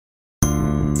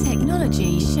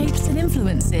technology shapes and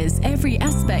influences every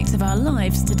aspect of our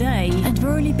lives today, and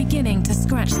we're only beginning to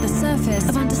scratch the surface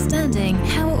of understanding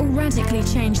how it will radically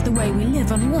change the way we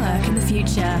live and work in the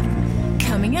future.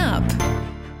 Coming up.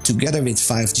 Together with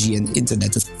 5G and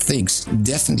Internet of Things,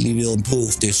 definitely will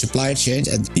improve the supply chain,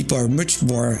 and people are much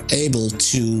more able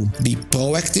to be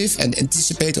proactive and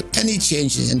anticipate any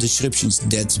changes and disruptions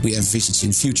that we envisage in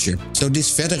the future. So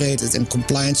this federated and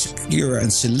compliant, secure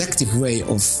and selective way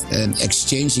of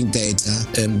exchanging data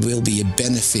will be a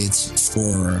benefit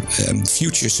for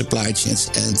future supply chains,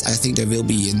 and I think there will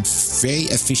be a very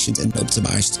efficient and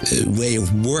optimized way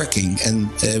of working, and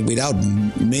without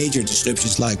major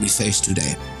disruptions like we face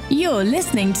today. You're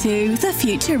listening to the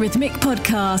Futurhythmic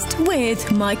Podcast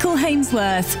with Michael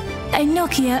Hainsworth, a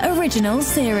Nokia original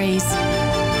series.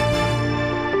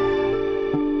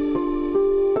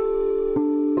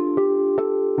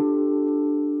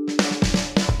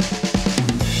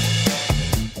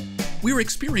 We're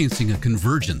experiencing a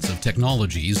convergence of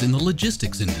technologies in the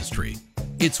logistics industry.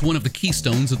 It's one of the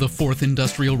keystones of the fourth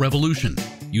industrial revolution,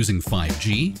 using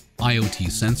 5G, IoT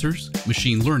sensors,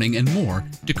 machine learning, and more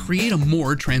to create a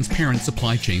more transparent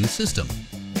supply chain system.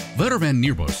 Wouter van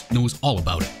Neerbos knows all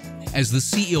about it. As the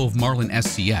CEO of Marlin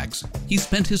SCX, he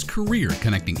spent his career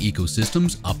connecting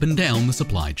ecosystems up and down the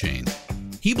supply chain.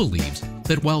 He believes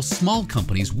that while small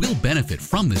companies will benefit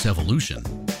from this evolution,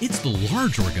 it's the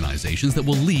large organizations that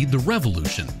will lead the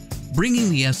revolution, bringing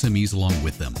the SMEs along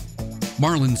with them.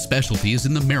 Marlin's specialty is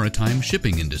in the maritime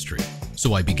shipping industry,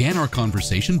 so I began our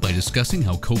conversation by discussing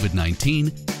how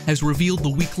COVID-19 has revealed the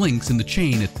weak links in the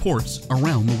chain at ports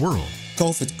around the world.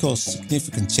 COVID caused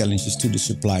significant challenges to the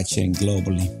supply chain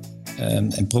globally,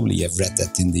 and probably you have read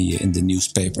that in the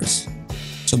newspapers.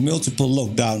 So multiple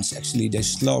lockdowns actually they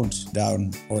slowed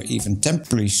down or even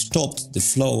temporarily stopped the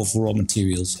flow of raw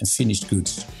materials and finished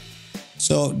goods.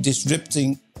 So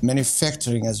disrupting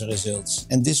manufacturing as a result.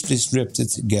 And this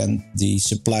disrupted again the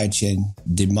supply chain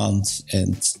demand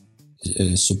and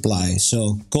supply.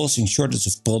 So causing shortage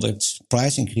of products,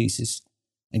 price increases,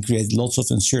 and create lots of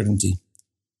uncertainty.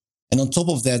 And on top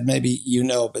of that, maybe you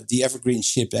know, but the Evergreen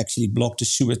ship actually blocked the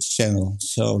Suez Channel,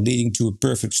 so leading to a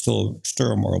perfect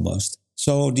storm almost.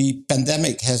 So the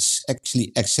pandemic has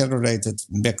actually accelerated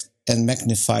and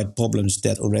magnified problems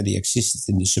that already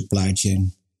existed in the supply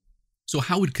chain. So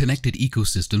how would connected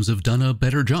ecosystems have done a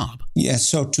better job? Yeah,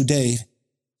 so today,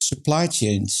 supply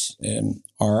chains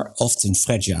are often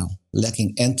fragile,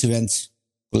 lacking end-to-end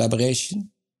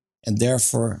collaboration, and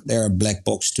therefore they are a black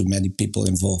box to many people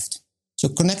involved. So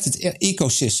connected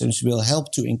ecosystems will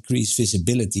help to increase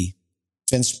visibility,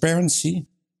 transparency,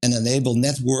 and enable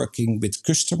networking with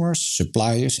customers,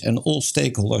 suppliers, and all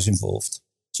stakeholders involved.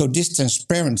 So this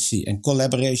transparency and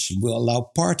collaboration will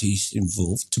allow parties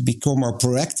involved to become more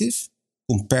proactive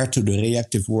compared to the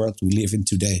reactive world we live in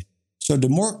today. So the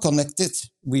more connected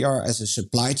we are as a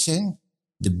supply chain,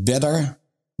 the better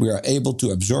we are able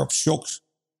to absorb shocks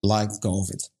like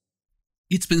COVID.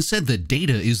 It's been said that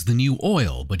data is the new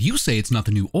oil, but you say it's not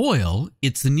the new oil,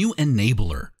 it's the new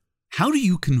enabler. How do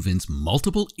you convince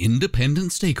multiple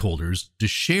independent stakeholders to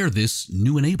share this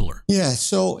new enabler? Yeah,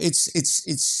 so it's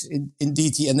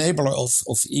indeed the enabler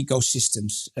of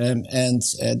ecosystems, and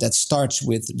that starts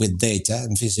with data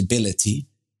and visibility.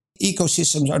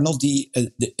 Ecosystems are not the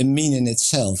mean in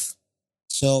itself.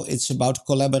 So it's about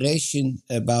collaboration,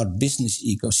 about business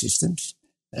ecosystems,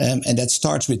 and that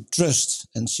starts with trust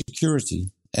and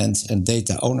security and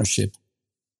data ownership.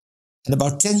 And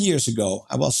about 10 years ago,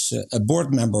 I was a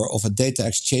board member of a data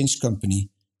exchange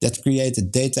company that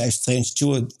created data exchange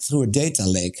through a data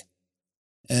lake,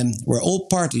 where all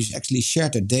parties actually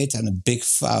shared their data in a big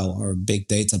file or a big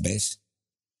database.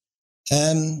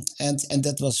 And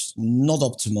that was not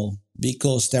optimal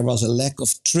because there was a lack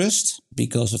of trust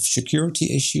because of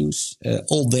security issues.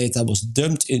 All data was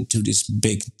dumped into this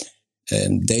big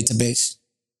database,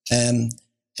 and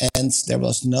there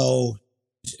was no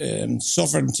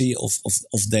sovereignty of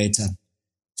data.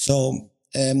 So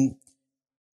the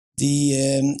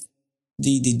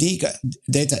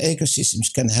data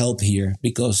ecosystems can help here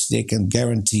because they can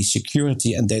guarantee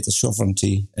security and data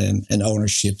sovereignty and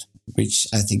ownership, which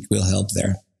I think will help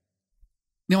there.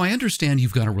 Now, I understand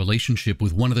you've got a relationship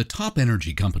with one of the top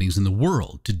energy companies in the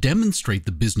world to demonstrate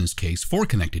the business case for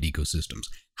connected ecosystems.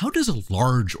 How does a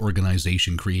large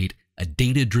organization create a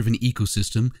data-driven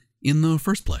ecosystem in the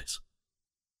first place?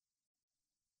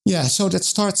 Yeah, so that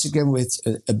starts again with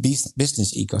a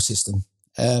business ecosystem,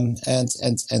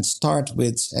 and start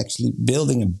with actually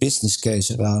building a business case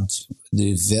around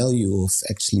the value of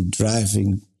actually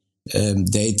driving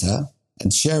data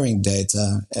and sharing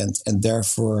data, and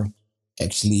therefore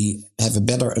actually have a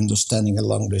better understanding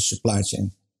along the supply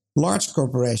chain. Large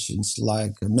corporations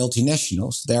like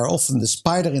multinationals, they are often the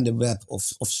spider in the web of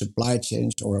supply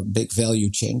chains or a big value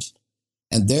chains.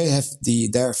 And they have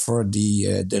therefore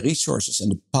the resources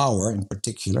and the power in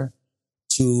particular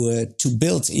to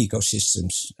build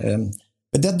ecosystems.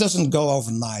 But that doesn't go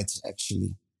overnight,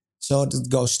 actually. So it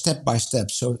goes step by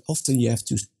step. So often you have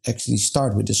to actually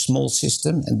start with a small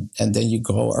system and then you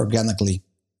grow organically.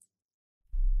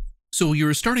 So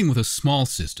you're starting with a small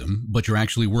system, but you're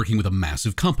actually working with a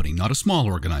massive company, not a small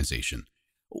organization.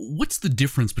 What's the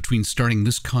difference between starting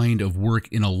this kind of work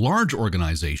in a large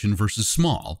organization versus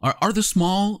small? Are the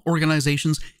small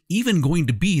organizations even going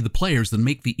to be the players that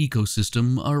make the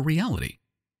ecosystem a reality?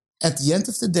 At the end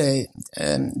of the day,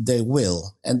 they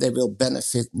will, and they will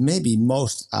benefit maybe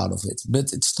most out of it.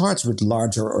 But it starts with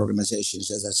larger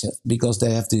organizations, as I said, because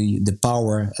they have the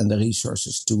power and the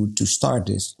resources to start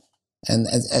this. And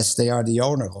as they are the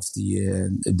owner of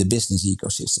the business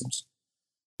ecosystems.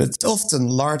 But often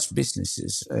large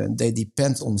businesses, they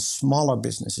depend on smaller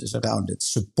businesses around it,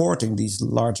 supporting these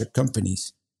larger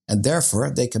companies. And therefore,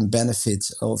 they can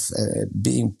benefit of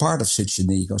being part of such an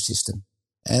ecosystem.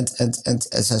 And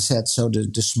as I said, so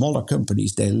the smaller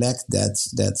companies, they lack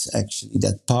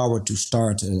that power to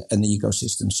start an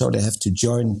ecosystem. So they have to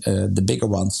join the bigger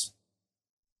ones.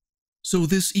 So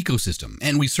this ecosystem,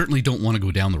 and we certainly don't want to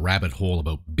go down the rabbit hole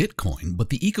about Bitcoin,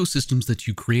 but the ecosystems that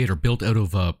you create are built out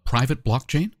of a private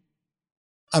blockchain?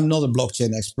 I'm not a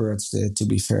blockchain expert, to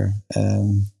be fair.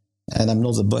 And I'm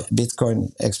not a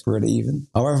Bitcoin expert even.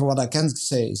 However, what I can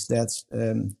say is that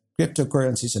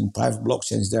cryptocurrencies and private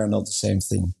blockchains, they are not the same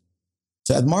thing.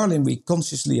 So at Marlin, we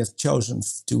consciously have chosen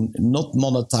to not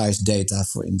monetize data,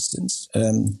 for instance.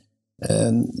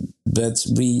 But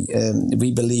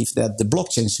we believe that the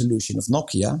blockchain solution of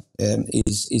Nokia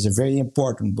is a very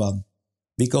important one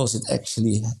because it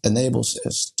actually enables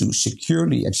us to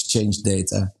securely exchange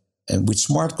data with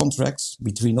smart contracts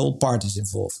between all parties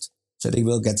involved. So they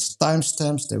will get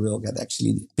timestamps,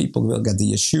 people will get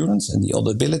the assurance and the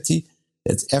auditability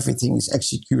that everything is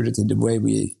executed in the way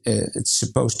it's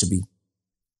supposed to be.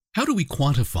 How do we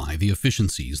quantify the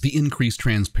efficiencies, the increased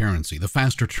transparency, the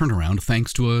faster turnaround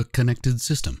thanks to a connected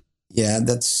system? Yeah,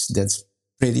 that's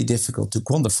pretty difficult to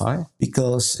quantify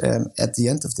because at the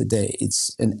end of the day,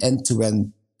 it's an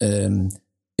end-to-end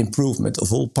improvement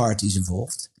of all parties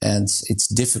involved. And it's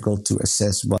difficult to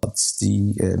assess what's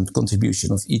the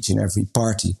contribution of each and every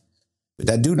party. But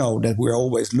I do know that we're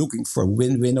always looking for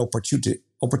win-win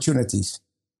opportunities.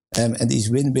 And these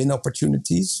win-win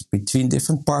opportunities between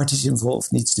different parties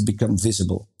involved needs to become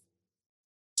visible.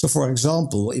 So, for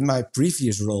example, in my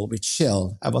previous role with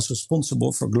Shell, I was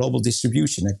responsible for global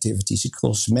distribution activities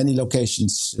across many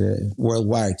locations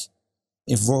worldwide,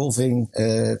 involving,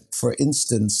 for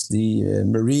instance, the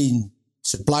marine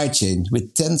supply chain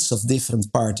with tens of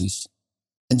different parties.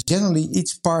 And generally,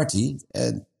 each party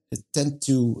tend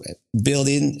to build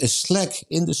in a slack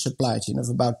in the supply chain of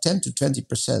about 10 to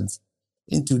 20%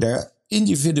 into their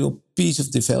individual piece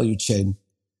of the value chain.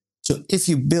 So if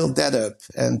you build that up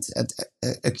and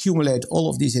accumulate all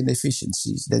of these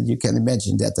inefficiencies, then you can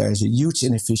imagine that there is a huge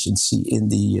inefficiency in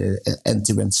the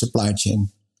end-to-end supply chain.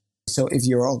 So if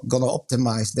you're going to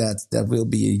optimize that, that will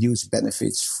be a huge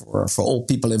benefit for all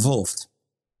people involved.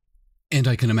 And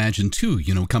I can imagine too,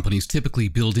 companies typically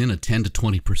build in a 10 to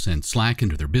 20% slack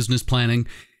into their business planning.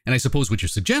 And I suppose what you're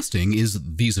suggesting is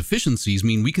these efficiencies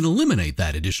mean we can eliminate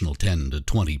that additional 10 to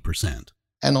 20%.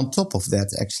 And on top of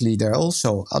that, actually, there are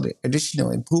also other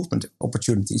additional improvement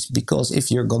opportunities because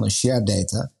if you're going to share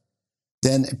data,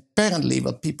 then apparently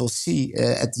what people see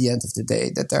at the end of the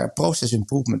day, that there are process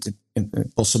improvement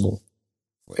possible.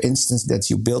 For instance, that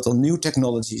you build on new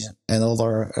technologies and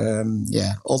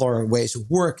other ways of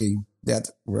working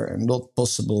that were not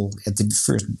possible at the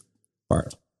first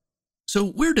part. So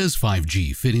where does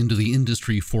 5G fit into the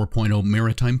Industry 4.0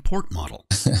 maritime port model?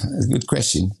 Good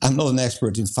question. I'm not an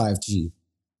expert in 5G.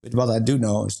 But what I do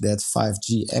know is that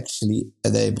 5G actually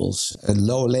enables a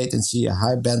low latency, a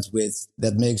high bandwidth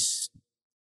that makes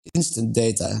instant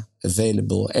data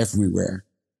available everywhere.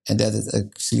 And that it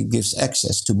actually gives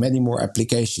access to many more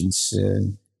applications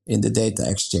in the data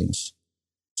exchange.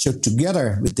 So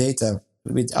together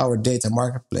with our data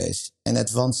marketplace and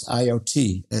advanced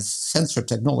IoT as sensor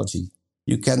technology,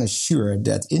 you can assure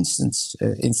that instant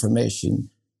information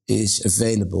is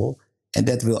available, and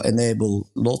that will enable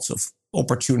lots of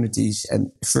opportunities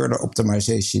and further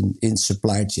optimization in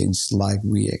supply chains like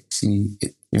we actually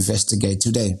investigate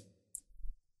today.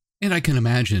 And I can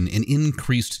imagine an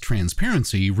increased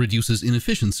transparency reduces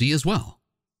inefficiency as well.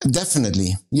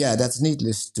 Definitely. Yeah, that's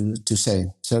needless to say.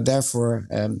 So therefore,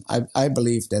 I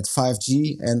believe that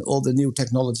 5G and all the new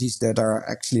technologies that are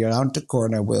actually around the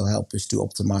corner will help us to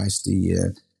optimize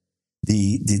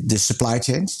the supply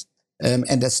chains.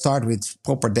 And that start with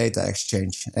proper data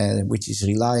exchange, which is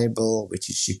reliable, which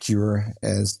is secure,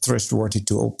 trustworthy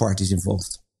to all parties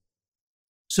involved.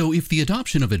 So if the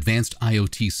adoption of advanced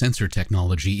IoT sensor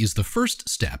technology is the first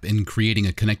step in creating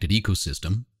a connected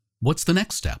ecosystem, what's the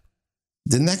next step?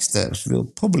 The next steps will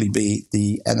probably be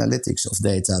the analytics of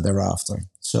data thereafter.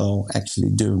 So actually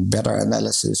doing better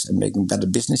analysis and making better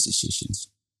business decisions.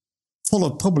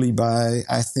 Followed probably by,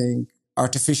 I think,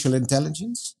 artificial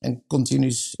intelligence and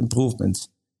continuous improvement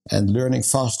and learning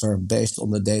faster based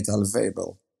on the data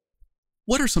available.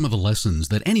 What are some of the lessons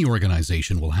that any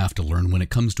organization will have to learn when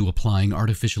it comes to applying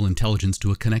artificial intelligence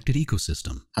to a connected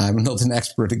ecosystem? I'm not an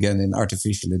expert again in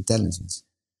artificial intelligence.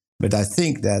 But I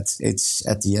think that it's,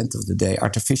 at the end of the day,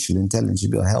 artificial intelligence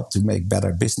will help to make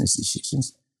better business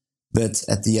decisions. But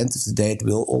at the end of the day, it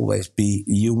will always be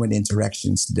human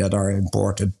interactions that are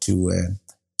important to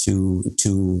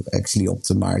actually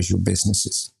optimize your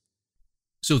businesses.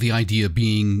 So the idea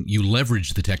being you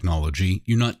leverage the technology,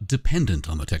 you're not dependent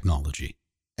on the technology.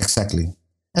 Exactly.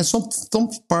 And some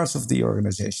parts of the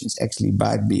organizations actually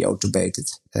might be automated,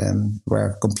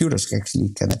 where computers can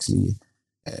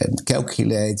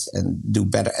calculate and do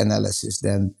better analysis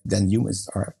than humans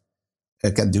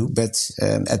can do. But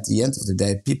at the end of the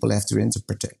day, people have to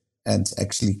interpret it and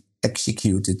actually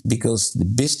execute it, because the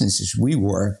businesses we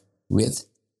work with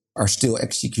are still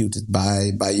executed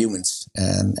by humans.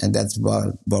 And that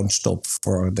won't stop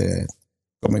for the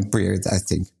coming period, I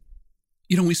think.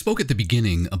 You know, we spoke at the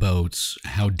beginning about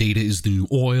how data is the new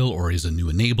oil or is a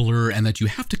new enabler, and that you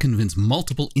have to convince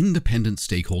multiple independent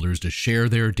stakeholders to share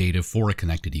their data for a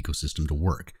connected ecosystem to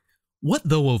work. What,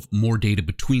 though, of more data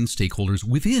between stakeholders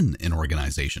within an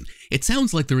organization? It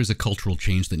sounds like there is a cultural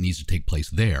change that needs to take place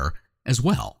there as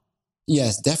well.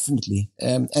 Yes, definitely.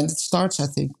 And it starts, I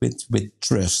think, with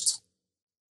trust,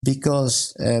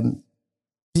 because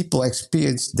people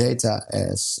experience data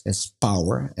as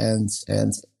power, and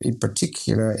in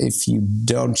particular, if you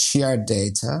don't share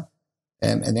data,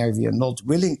 and if you're not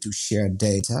willing to share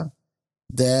data,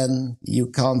 then you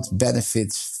can't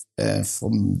benefit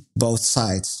from both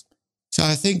sides. So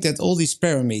I think that all these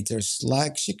parameters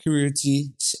like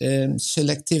security,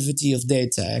 selectivity of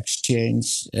data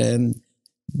exchange,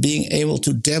 being able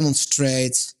to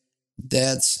demonstrate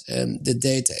that the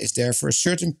data is there for a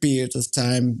certain period of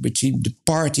time between the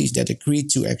parties that agree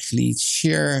to actually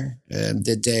share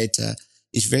the data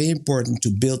is very important to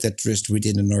build that trust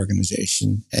within an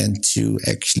organization and to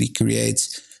actually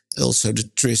create also the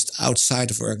trust outside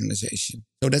of organization.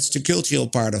 So that's the cultural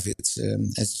part of it,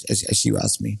 as you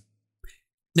asked me.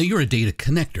 Now, you're a data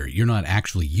connector. You're not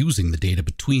actually using the data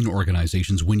between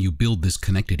organizations when you build this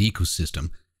connected ecosystem.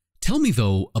 Tell me,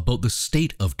 though, about the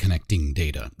state of connecting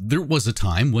data. There was a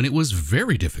time when it was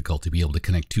very difficult to be able to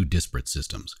connect two disparate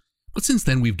systems. But since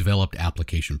then, we've developed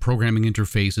application programming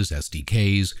interfaces,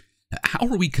 SDKs. How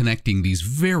are we connecting these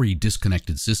very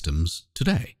disconnected systems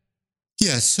today?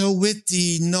 Yeah, so with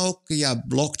the Nokia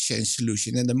blockchain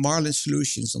solution and the Marlin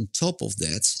solutions on top of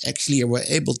that, actually we're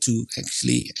able to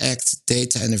actually act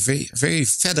data in a very, very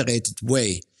federated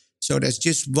way. So there's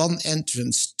just one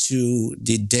entrance to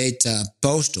the data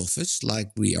post office,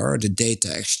 like we are, the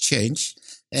data exchange.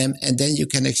 And then you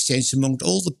can exchange among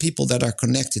all the people that are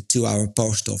connected to our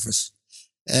post office.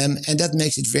 And that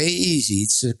makes it very easy.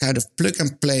 It's a kind of plug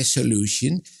and play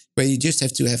solution where you just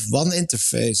have to have one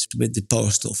interface with the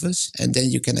post office, and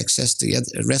then you can access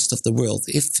the rest of the world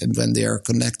if and when they are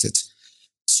connected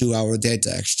to our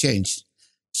data exchange.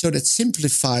 So that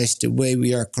simplifies the way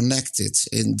we are connected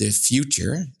in the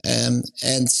future. And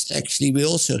actually, we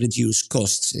also reduce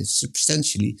costs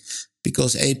substantially,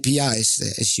 because APIs,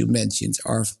 as you mentioned,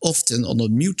 are often on a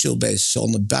mutual basis,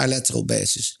 on a bilateral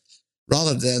basis,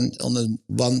 rather than on a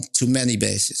one-to-many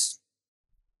basis.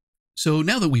 So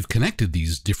now that we've connected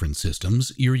these different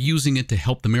systems, you're using it to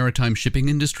help the maritime shipping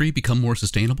industry become more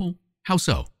sustainable? How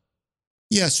so?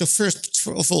 Yeah, so first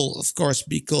of all, of course,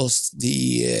 because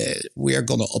we are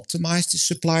going to optimize the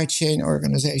supply chain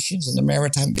organizations and the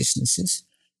maritime businesses.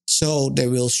 So they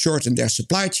will shorten their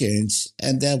supply chains,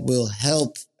 and that will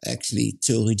help actually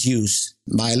to reduce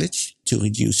mileage, to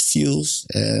reduce fuels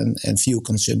and fuel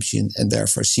consumption, and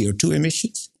therefore CO2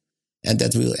 emissions. And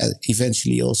that will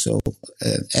eventually also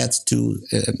add to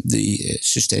the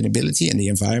sustainability and the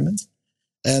environment.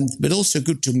 But also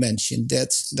good to mention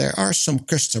that there are some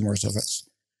customers of us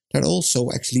that are also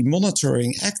actually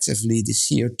monitoring actively the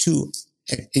CO2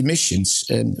 emissions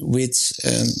with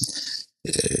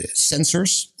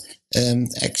sensors,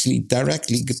 actually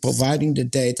directly providing the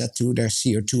data to their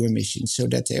CO2 emissions so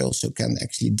that they also can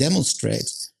actually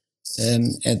demonstrate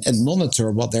and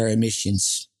monitor what their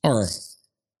emissions are.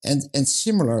 And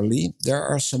similarly, there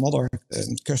are some other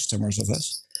customers of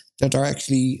us that are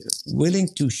actually willing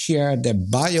to share their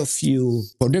biofuel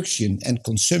production and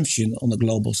consumption on a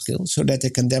global scale so that they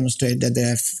can demonstrate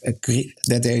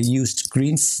that they used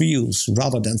green fuels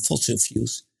rather than fossil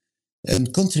fuels,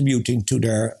 and contributing to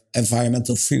their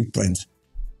environmental footprint.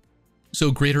 So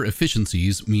greater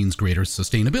efficiencies means greater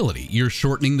sustainability. You're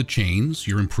shortening the chains,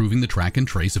 you're improving the track and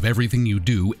trace of everything you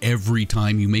do every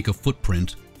time you make a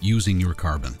footprint using your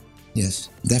carbon. Yes,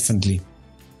 definitely.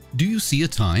 Do you see a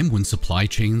time when supply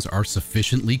chains are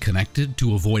sufficiently connected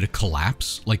to avoid a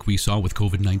collapse like we saw with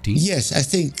COVID-19? Yes, I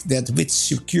think that with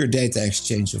secure data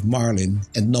exchange of Marlin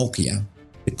and Nokia,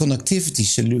 the connectivity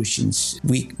solutions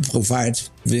we provide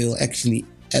will actually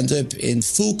end up in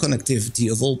full connectivity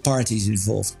of all parties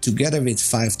involved, together with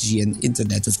 5G and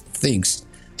Internet of Things.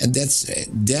 And that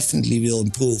definitely will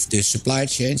improve the supply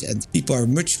chains, and people are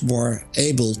much more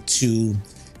able to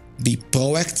be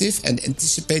proactive and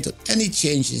anticipate any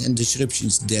changes and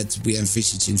disruptions that we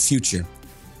envisage in future.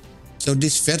 So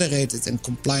this federated and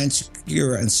compliant,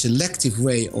 secure and selective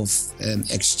way of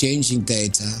exchanging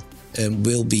data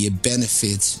will be a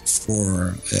benefit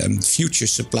for future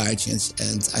supply chains,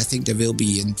 and I think there will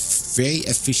be a very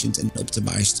efficient and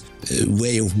optimized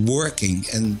way of working,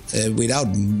 and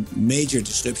without major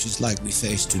disruptions like we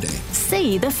face today.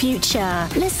 See the future.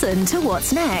 Listen to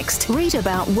what's next. Read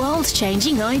about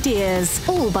world-changing ideas,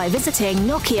 all by visiting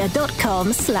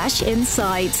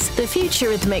nokia.com/insights. The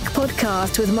Futurrhythmic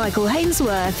podcast with Michael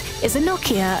Hainsworth is a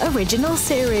Nokia original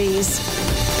series.